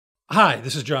Hi,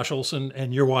 this is Josh Olson,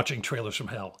 and you're watching Trailers from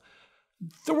Hell.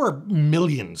 There were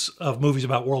millions of movies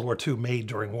about World War II made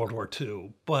during World War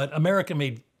II, but America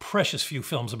made precious few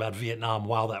films about Vietnam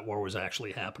while that war was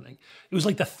actually happening. It was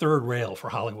like the third rail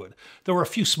for Hollywood. There were a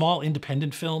few small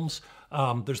independent films.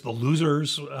 There's The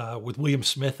Losers with William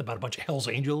Smith about a bunch of Hell's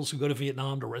Angels who go to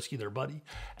Vietnam to rescue their buddy.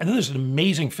 And then there's an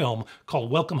amazing film called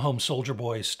Welcome Home Soldier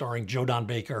Boys starring Joe Don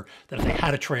Baker that if they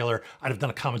had a trailer, I'd have done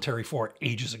a commentary for it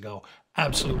ages ago.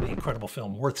 Absolutely incredible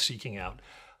film, worth seeking out.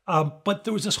 But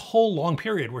there was this whole long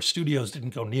period where studios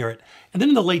didn't go near it. And then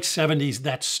in the late 70s,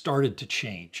 that started to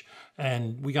change.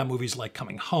 And we got movies like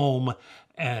Coming Home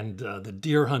and The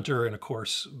Deer Hunter and, of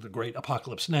course, the great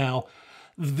Apocalypse Now.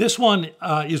 This one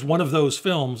is one of those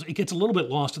films. It gets a little bit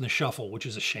lost in the shuffle, which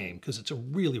is a shame because it's a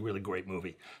really, really great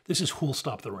movie. This is Who'll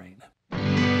Stop the Rain.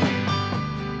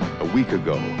 A week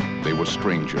ago, they were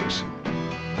strangers.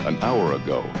 An hour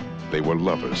ago, they were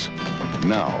lovers.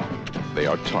 Now, they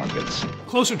are targets.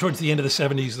 Closer towards the end of the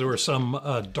 70s, there were some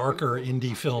darker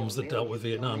indie films that dealt with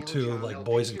Vietnam too, like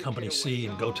Boys in Company C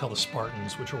and Go Tell the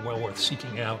Spartans, which are well worth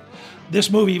seeking out. This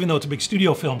movie, even though it's a big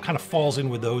studio film, kind of falls in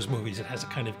with those movies. It has a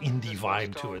kind of indie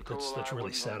vibe to it that's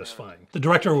really satisfying. The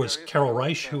director was Karel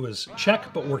Reich, who was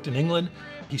Czech but worked in England.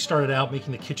 He started out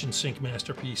making the kitchen sink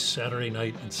masterpiece Saturday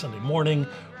Night and Sunday Morning,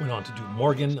 went on to do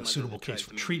Morgan, A Suitable Case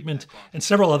for Treatment, and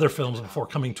several other films before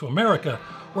coming to America,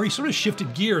 where he sort of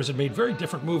shifted gears and made very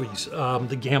different movies.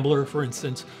 The Gambler, for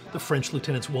instance, The French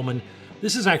Lieutenant's Woman.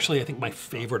 This is actually, I think, my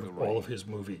favorite of all of his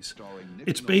movies.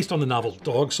 It's based on the novel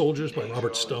Dog Soldiers by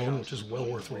Robert Stone, which is well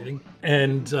worth reading.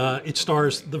 And it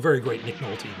stars the very great Nick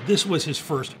Nolte. This was his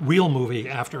first real movie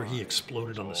after he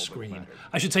exploded on the screen.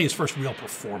 I should say his first real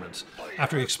performance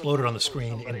after he exploded on the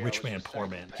screen in Rich Man, Poor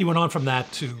Man. He went on from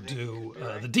that to do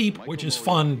The Deep, which is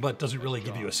fun, but doesn't really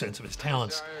give you a sense of his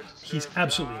talents. He's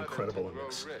absolutely incredible in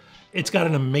this. It's got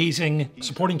an amazing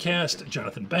supporting cast: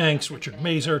 Jonathan Banks, Richard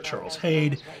Mazer, Charles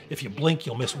Hayde. If you blink,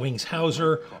 you'll miss Wings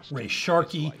Hauser, Ray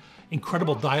Sharkey.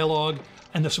 Incredible dialogue,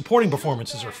 and the supporting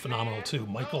performances are phenomenal too.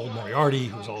 Michael Moriarty,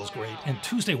 who's always great, and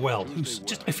Tuesday Weld, who's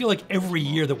just, I feel like every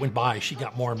year that went by, she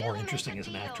got more and more interesting as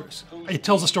an actress. It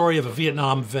tells the story of a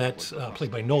Vietnam vet,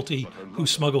 played by Nolte, who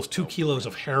smuggles 2 kilos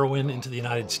of heroin into the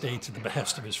United States at the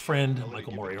behest of his friend,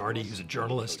 Michael Moriarty, who's a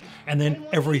journalist. And then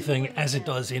everything, as it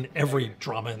does in every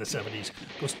drama in the 70s,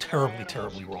 goes terribly,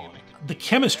 terribly wrong. The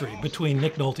chemistry between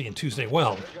Nick Nolte and Tuesday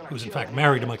Weld, who's in fact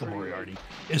married to Michael Moriarty,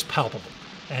 is palpable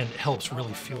and helps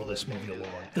really fuel this movie along.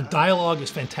 The dialogue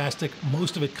is fantastic.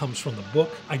 Most of it comes from the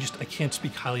book. I can't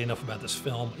speak highly enough about this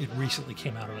film. It recently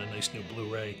came out on a nice new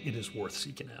Blu-ray. It is worth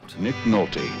seeking out. Nick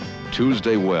Nolte,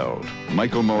 Tuesday Weld,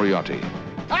 Michael Moriarty.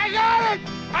 I got it!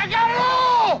 I got it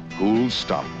all! Who'll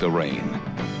Stop the Rain?